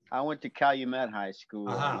 I went to Calumet High School.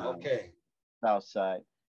 Okay. South Side.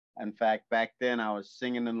 In fact, back then I was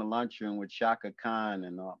singing in the lunchroom with Shaka Khan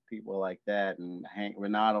and people like that. And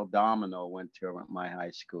Renato Domino went to my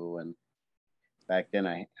high school. And back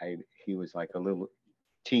then he was like a little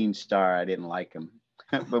teen star. I didn't like him,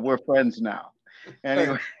 but we're friends now.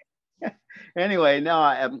 Anyway,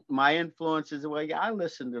 no, my influences, I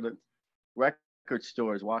listened to the record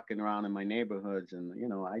stores walking around in my neighborhoods. And,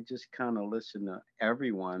 I just kind of listened to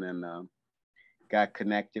everyone and got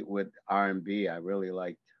connected with R&B. I really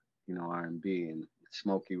liked R&B and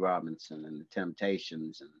Smokey Robinson and the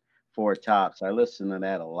Temptations and Four Tops. I listened to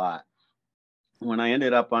that a lot. when I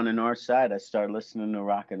ended up on the north side, I started listening to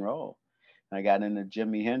rock and roll. I got into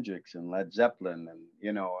Jimi Hendrix and Led Zeppelin,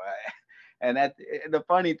 and and the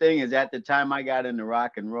funny thing is, at the time I got into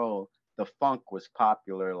rock and roll, the funk was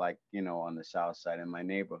popular, like on the south side in my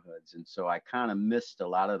neighborhoods, and so I kind of missed a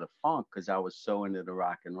lot of the funk because I was so into the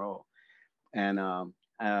rock and roll. And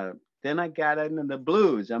then I got into the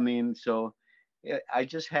blues. I mean, so I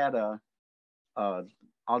just had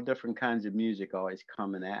all different kinds of music always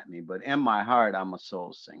coming at me. But in my heart, I'm a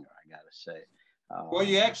soul singer, I gotta say. Well,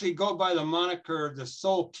 you actually go by the moniker the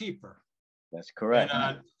Soul Keeper. That's correct.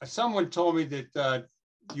 And someone told me that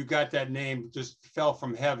you got that name just fell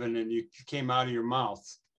from heaven and you came out of your mouth.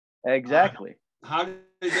 Exactly. How did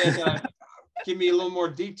that? Give me a little more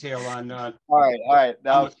detail on. All right.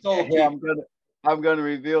 Now here I'm gonna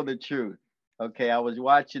reveal the truth. Okay, I was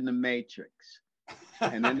watching The Matrix,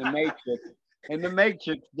 and in the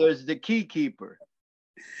Matrix, there's the key keeper,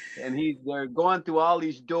 and they're going through all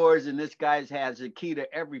these doors, and this guy has a key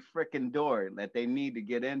to every freaking door that they need to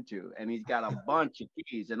get into, and he's got a bunch of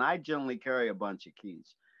keys, and I generally carry a bunch of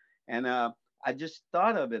keys, and I just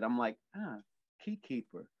thought of it. I'm like, key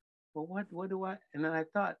keeper. Well, what do I? And then I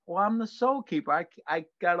thought, well, I'm the soul keeper. I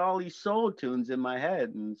got all these soul tunes in my head,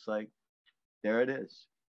 and it's like, there it is.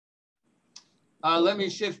 Let me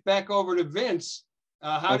shift back over to Vince.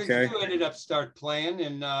 How did you ended up start playing,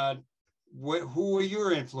 and who were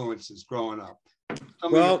your influences growing up?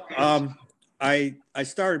 Well, I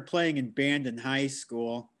started playing in band in high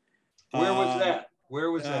school. Where was that? Where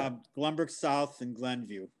was that? Glenbrook South and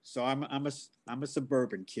Glenview. So I'm a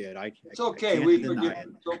suburban kid. It's okay. We forget it.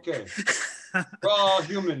 It's okay. We're all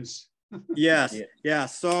humans. Yes. Yeah.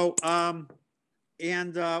 So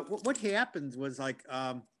what happened was like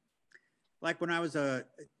when I was I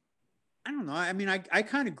don't know. I mean, I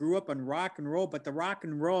kind of grew up on rock and roll, but the rock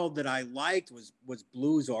and roll that I liked was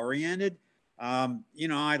blues oriented.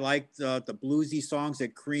 I liked the bluesy songs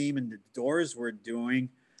that Cream and the Doors were doing.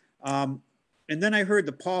 And then I heard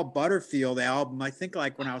the Paul Butterfield album, I think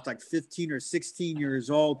like when I was like 15 or 16 years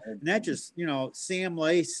old. And that just, Sam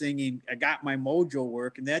Lay singing, I Got My Mojo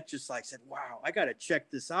Work. And that just like said, wow, I got to check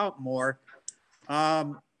this out more.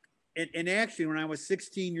 And actually, when I was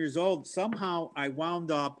 16 years old, somehow I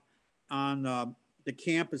wound up on the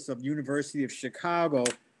campus of University of Chicago.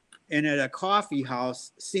 And at a coffee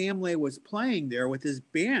house, Sam Lay was playing there with his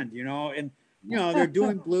band, and, they're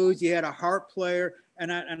doing blues. He had a harp player.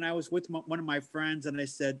 And I was with one of my friends, and I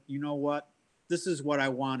said, you know what? This is what I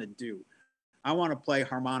want to do. I want to play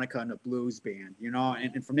harmonica in a blues band,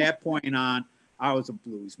 and from that point on, I was a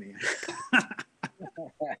blues man.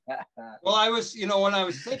 Well, I was, when I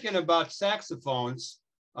was thinking about saxophones.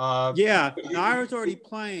 I was already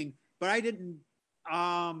playing, but I didn't.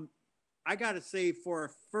 I got to say, for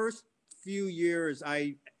the first few years,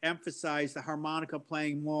 I emphasized the harmonica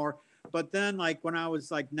playing more. But then, like when I was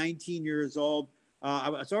like 19 years old,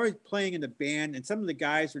 I was always playing in the band, and some of the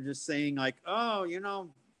guys were just saying like, "Oh, you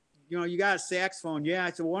got a saxophone." Yeah,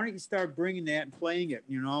 I said, well, "Why don't you start bringing that and playing it?"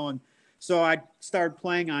 And so I started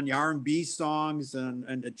playing on the R&B songs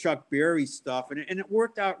and the Chuck Berry stuff, and it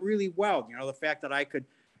worked out really well. The fact that I could,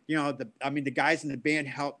 the guys in the band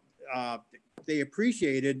helped. They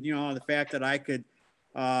appreciated, the fact that I could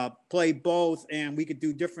play both, and we could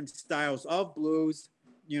do different styles of blues.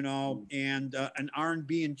 And an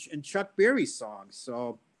R&B and Chuck Berry songs.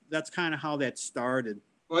 So that's kind of how that started.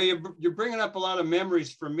 Well, you're bringing up a lot of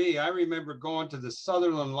memories for me. I remember going to the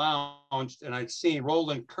Sutherland Lounge, and I'd seen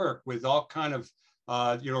Roland Kirk with all kind of,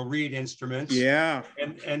 reed instruments. Yeah.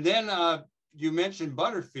 And then you mentioned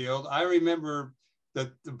Butterfield. I remember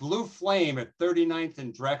the Blue Flame at 39th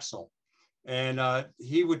and Drexel. And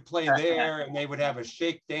he would play there, and they would have a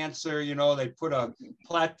shake dancer. They put a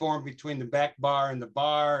platform between the back bar and the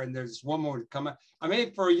bar, and there's this woman would come out. I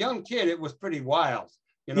mean, for a young kid, it was pretty wild.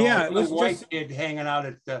 It was a white kid hanging out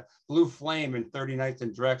at the Blue Flame in 39th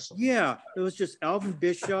and Drexel. Yeah, it was just Alvin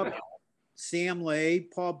Bishop, Sam Lay,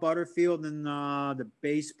 Paul Butterfield, and the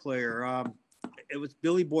bass player. It was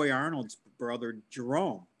Billy Boy Arnold's brother,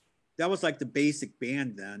 Jerome. That was like the basic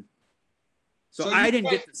band then. So I didn't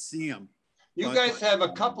get to see him. You guys have a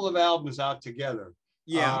couple of albums out together.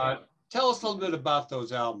 Yeah. Tell us a little bit about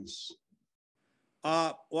those albums.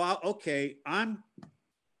 Well, okay. I'm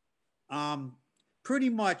pretty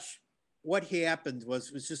much what happened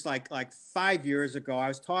was just like 5 years ago. I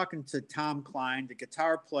was talking to Tom Klein, the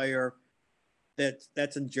guitar player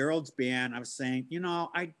that's in Gerald's band. I was saying,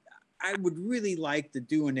 I would really like to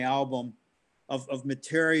do an album of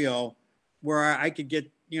material where I could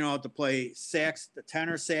get to play sax, the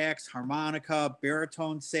tenor sax, harmonica,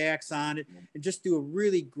 baritone sax on it, and just do a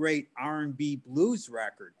really great R&B blues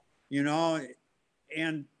record,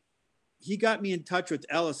 and he got me in touch with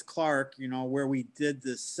Ellis Clark, you know, where we did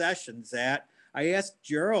the sessions at. I asked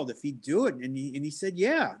Gerald if he'd do it, and he said,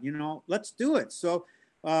 yeah, you know, let's do it. So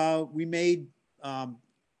we made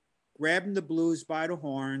Grabbing the Blues by the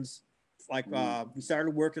Horns. Like we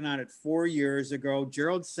started working on it 4 years ago.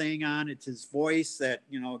 Gerald sang on it. It's his voice that,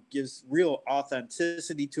 you know, gives real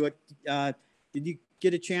authenticity to it. Did you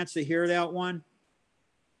get a chance to hear that one?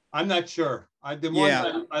 I'm not sure. The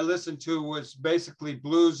one I listened to was basically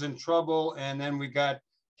Blues in Trouble, and then we got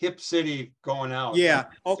Hip City Going Out. Yeah.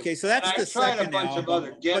 Okay. So that's the second album. I tried a bunch of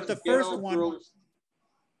other. But the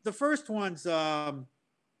first one's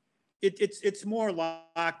it's more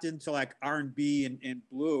locked into like R&B and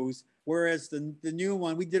blues, whereas the new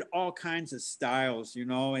one, we did all kinds of styles, you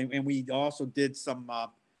know, and we also did some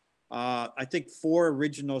I think 4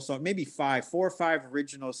 original songs, maybe 4 or 5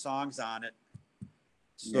 original songs on it.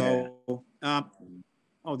 So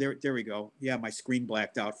oh, there we go. Yeah, my screen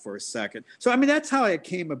blacked out for a second. So I mean, that's how it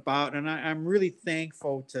came about, and I'm really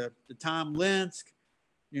thankful to Tom Linsk,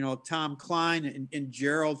 you know, Tom Klein and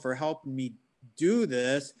Gerald for helping me do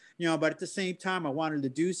this, you know, but at the same time, I wanted to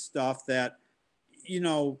do stuff that, you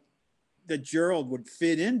know, that Gerald would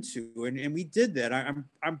fit into, and we did that.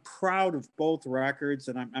 I'm proud of both records,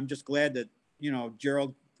 and I'm just glad that, you know,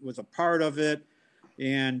 Gerald was a part of it,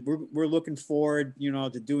 and we're looking forward, you know,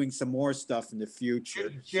 to doing some more stuff in the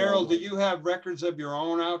future. Gerald, do you have records of your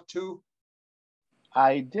own out too?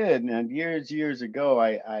 I did, and years ago,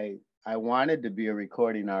 I wanted to be a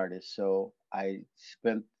recording artist, so I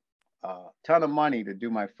spent a ton of money to do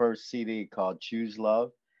my first CD called Choose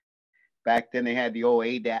Love. Back then they had the old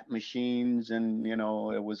ADAT machines, and you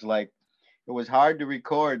know, it was hard to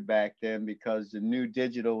record back then because the new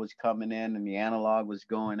digital was coming in and the analog was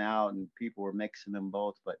going out and people were mixing them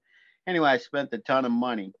both. But anyway, I spent a ton of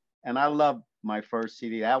money, and I loved my first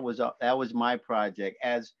CD. That was my project,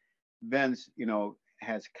 as Vince, you know,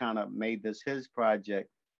 has kind of made this his project,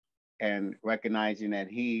 and recognizing that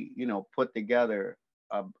he, you know, put together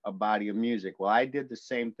a body of music. Well, I did the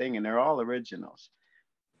same thing, and they're all originals.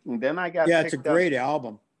 And then I got it's a great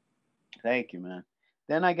album. Thank you, man.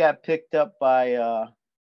 Then I got picked up by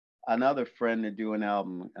another friend to do an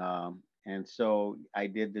album, and so I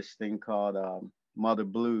did this thing called Mother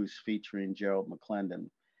Blues featuring Gerald McClendon.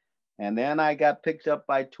 And then I got picked up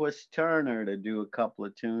by Twist Turner to do a couple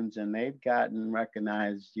of tunes, and they've gotten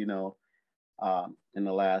recognized, you know, in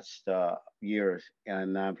the last years.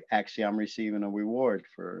 And I'm receiving a reward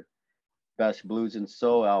for Best Blues and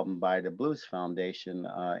Soul album by the Blues Foundation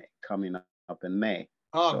coming up in May.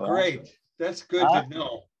 Oh, so, great. That's good to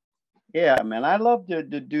know. Yeah, man. I love to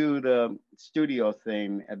do the studio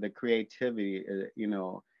thing and the creativity, you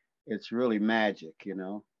know, it's really magic, you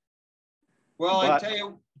know. Well, I tell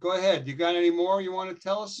you, go ahead. You got any more you want to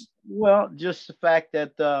tell us? Well, just the fact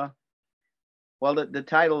that, the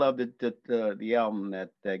title of the album that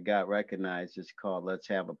got recognized is called Let's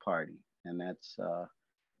Have a Party. And that's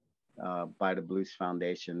by the Blues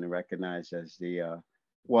Foundation, recognized as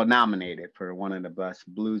nominated for one of the best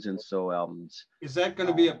blues and soul albums. Is that going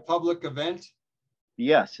to be a public event?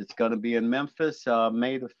 Yes, it's going to be in Memphis,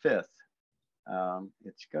 May the 5th.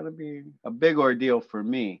 It's going to be a big ordeal for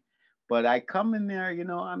me. But I come in there, you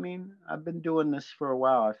know, I mean, I've been doing this for a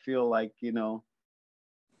while. I feel like, you know,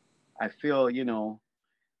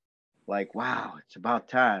 like, wow, it's about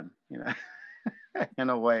time, you know, in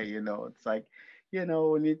a way, you know, it's like, you know,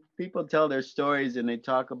 when people tell their stories and they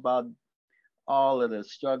talk about all of the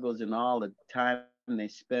struggles and all the time they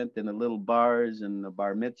spent in the little bars and the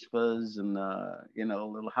bar mitzvahs and you know,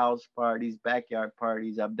 little house parties, backyard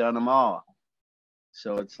parties, I've done them all.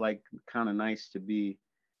 So it's like kind of nice to be,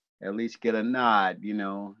 at least get a nod, you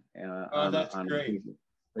know. That's great.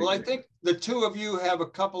 Well, I think the two of you have a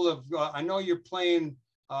couple of, I know you're playing,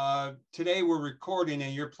 today we're recording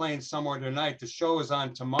and you're playing somewhere tonight. The show is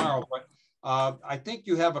on tomorrow, but I think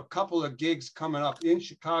you have a couple of gigs coming up in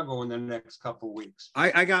Chicago in the next couple of weeks.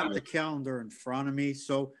 I got the calendar in front of me.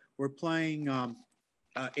 So we're playing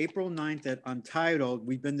April 9th at Untitled.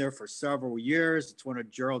 We've been there for several years. It's one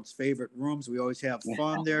of Gerald's favorite rooms. We always have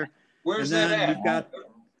fun there. Where's that at?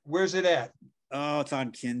 Where's it at? Oh, it's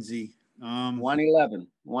on Kinsey. 111.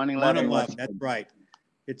 That's right.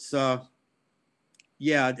 It's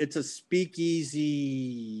it's a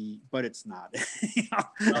speakeasy, but it's not.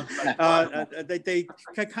 They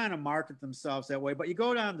kind of market themselves that way. But you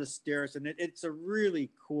go down the stairs, and it's a really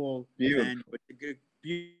cool venue. It's a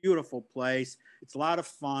beautiful place. It's a lot of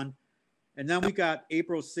fun. And then we got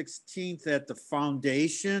April 16th at the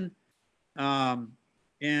Foundation,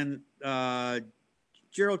 and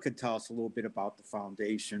Gerald could tell us a little bit about the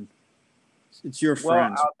Foundation. It's your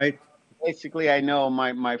friends, right? basically, I know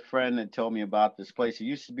my friend had told me about this place. It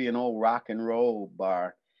used to be an old rock and roll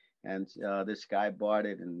bar, and this guy bought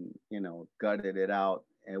it and gutted it out.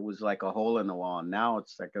 It was like a hole in the wall. Now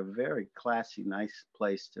it's like a very classy, nice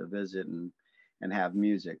place to visit and have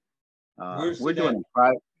music. We're doing a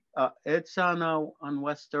private. It's on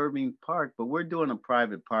West Irving Park, but we're doing a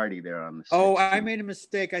private party there on the 16th. Oh, I made a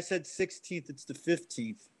mistake. I said 16th. It's the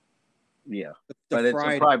 15th. Yeah, The but it's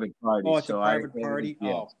Friday. a private party. Oh, it's a so private party.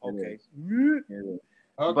 Yes, oh, okay.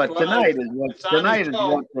 But tonight is what's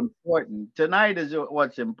important. Tonight is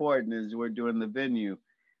what's important is we're doing the venue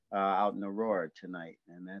out in Aurora tonight,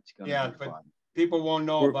 and that's gonna be fun. People won't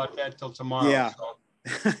know about that till tomorrow. Yeah. So.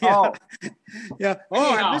 Yeah.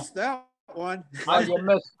 Oh, I missed that one. You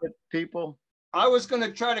missed it, people. I was going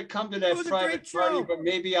to try to come to that private party, but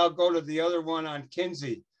maybe I'll go to the other one on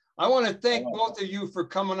Kinsey. I want to thank both of you for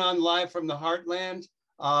coming on live from the Heartland.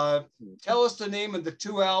 Tell us the name of the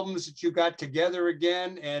 2 albums that you got together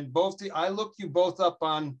again. And I looked you both up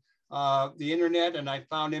on the internet and I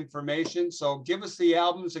found information. So give us the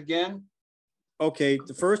albums again. Okay.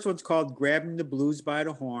 The first one's called Grabbing the Blues by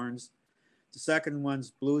the Horns. The second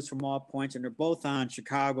one's Blues from All Points, and they're both on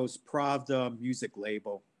Chicago's Pravda music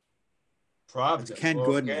label. Pravda. It's Ken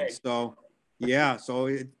Goodman. So, yeah. So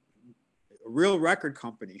a real record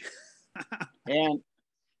company. And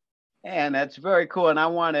that's very cool. And I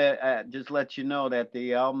want to just let you know that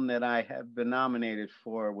the album that I have been nominated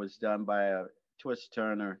for was done by Twist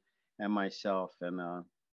Turner and myself, and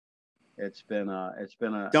it's been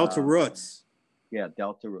a Delta Roots. Yeah,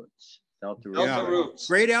 Delta Roots. Delta Roots.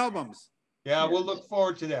 Great albums. Yeah, we'll look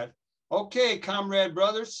forward to that. Okay, comrade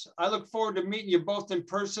brothers, I look forward to meeting you both in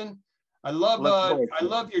person. I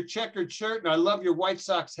love your checkered shirt and I love your White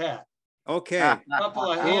Sox hat. Okay. A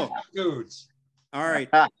couple of handsome dudes. All right.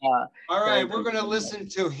 All right, we're going to listen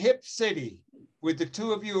to Hip City with the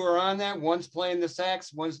 2 of you who are on that. One's playing the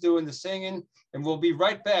sax, one's doing the singing, and we'll be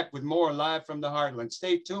right back with more Live from the Heartland.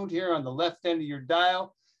 Stay tuned here on the left end of your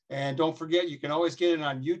dial. And don't forget, you can always get it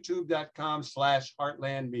on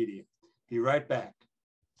youtube.com/Heartland Media. Be right back.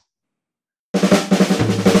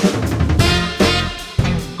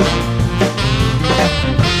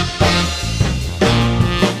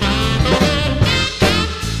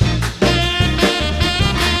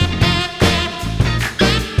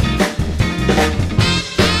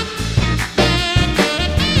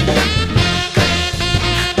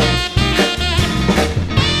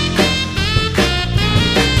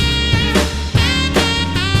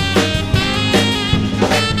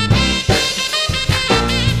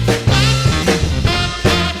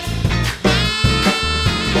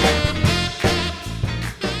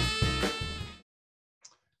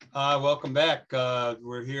 Welcome back.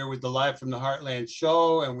 We're here with the Live from the Heartland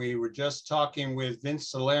show, and we were just talking with Vince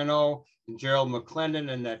Salerno and Gerald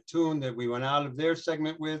McClendon and that tune that we went out of their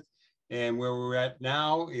segment with. And where we're at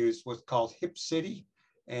now is what's called Hip City.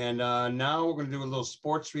 And now we're going to do a little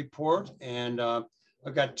sports report. And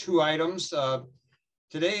I've got 2 items.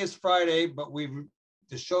 Today is Friday, but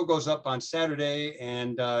the show goes up on Saturday,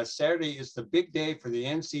 and Saturday is the big day for the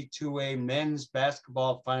NC2A men's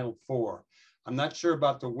basketball Final Four. I'm not sure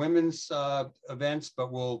about the women's events,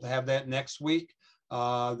 but we'll have that next week.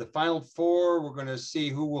 The Final Four, we're going to see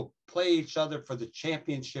who will play each other for the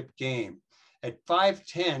championship game. At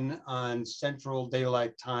 5:10 on Central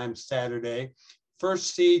Daylight Time Saturday,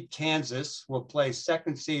 first seed Kansas will play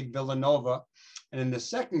second seed Villanova. And in the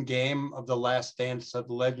second game of the last dance of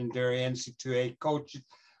the legendary NC2A coach,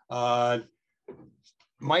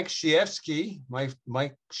 Mike Krzyzewski,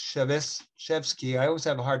 I always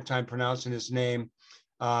have a hard time pronouncing his name.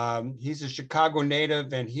 He's a Chicago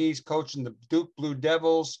native, and he's coaching the Duke Blue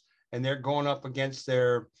Devils, and they're going up against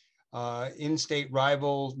their in-state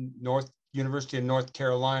rival, University of North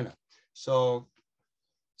Carolina. So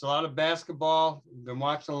it's a lot of basketball. We've been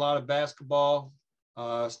watching a lot of basketball,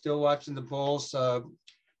 still watching the Bulls.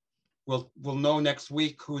 We'll know next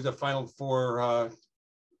week who the Final Four,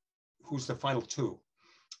 who's the final 2.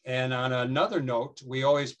 And on another note, we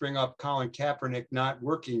always bring up Colin Kaepernick not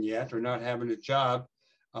working yet or not having a job.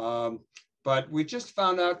 But we just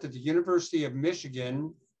found out that the University of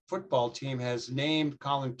Michigan football team has named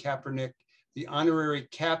Colin Kaepernick the honorary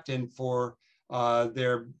captain for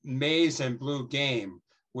their maize and blue game,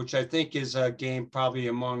 which I think is a game probably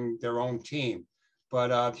among their own team.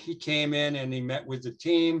 But he came in and he met with the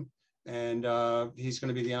team, and he's going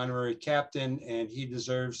to be the honorary captain, and he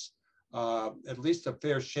deserves at least a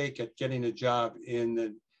fair shake at getting a job in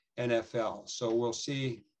the NFL. So we'll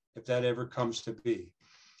see if that ever comes to be.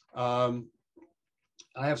 I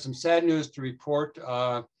have some sad news to report.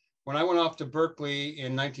 When I went off to Berkeley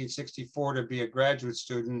in 1964 to be a graduate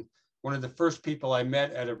student, one of the first people I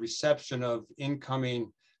met at a reception of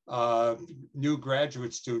incoming new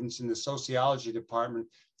graduate students in the sociology department.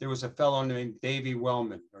 There was a fellow named David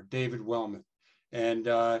Wellman.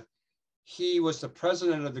 And he was the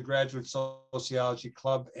president of the Graduate Sociology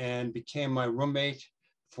Club and became my roommate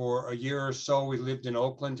for a year or so. We lived in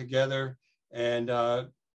Oakland together, and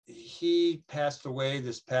he passed away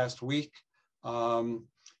this past week.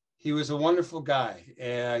 He was a wonderful guy.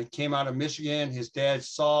 He came out of Michigan. His dad,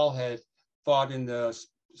 Saul, had fought in the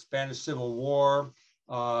Spanish Civil War,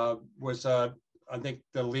 was, I think,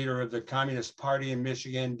 the leader of the Communist Party in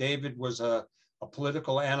Michigan. David was a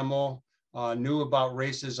political animal, knew about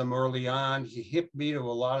racism early on. He hipped me to a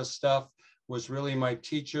lot of stuff, was really my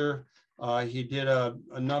teacher. He did a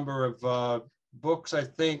number of books, I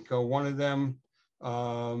think. One of them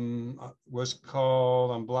was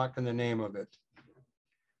called, I'm blocking the name of it.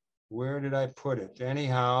 Where did I put it?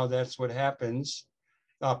 Anyhow, that's what happens.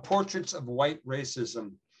 Portraits of White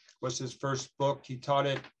Racism was his first book. He taught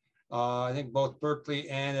it, I think, both Berkeley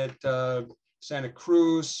and at Santa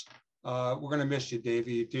Cruz. We're going to miss you,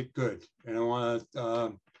 Davey. You did good. And I want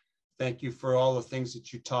to thank you for all the things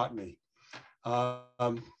that you taught me.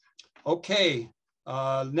 Okay.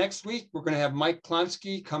 Next week, we're going to have Mike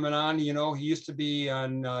Klonsky coming on. You know, he used to be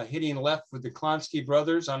on Hitting Left with the Klonsky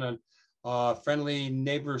brothers on a friendly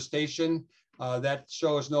neighbor station. That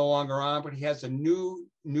show is no longer on, but he has a new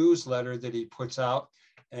newsletter that he puts out,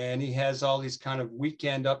 and he has all these kind of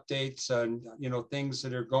weekend updates and, you know, things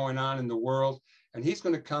that are going on in the world. And he's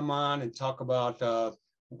going to come on and talk about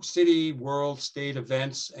city, world, state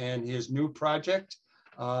events and his new project.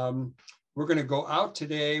 We're going to go out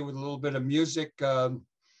today with a little bit of music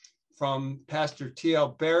from Pastor T.L.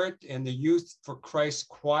 Barrett and the Youth for Christ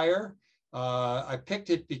Choir. I picked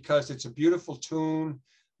it because it's a beautiful tune,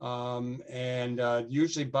 and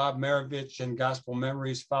usually Bob Maravich and Gospel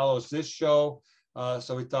Memories follows this show,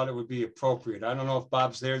 so we thought it would be appropriate. I don't know if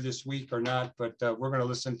Bob's there this week or not, but we're going to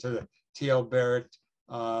listen to the T.L. Barrett,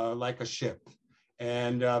 Like a Ship.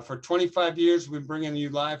 And for 25 years, we've been bringing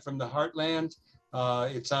you live from the Heartland.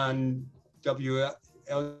 It's on WLUW.org,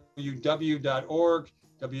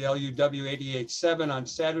 WLUW 88.7 on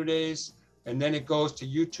Saturdays. And then it goes to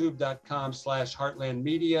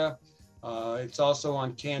youtube.com/heartlandmedia. It's also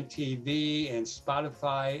on Can TV and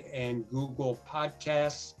Spotify and Google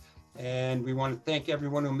Podcasts. And we want to thank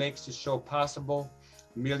everyone who makes the show possible.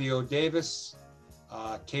 Emilio Davis,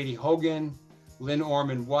 Katy Hogan, Lynn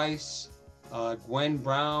Orman Weiss, Gwen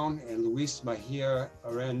Brown, and Luis Mejia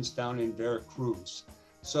Arens down in Veracruz.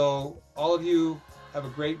 So all of you have a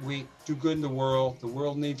great week. Do good in the world. The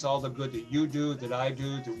world needs all the good that you do, that I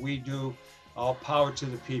do, that we do. All power to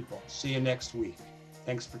the people. See you next week.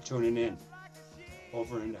 Thanks for tuning in.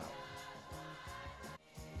 Over and out.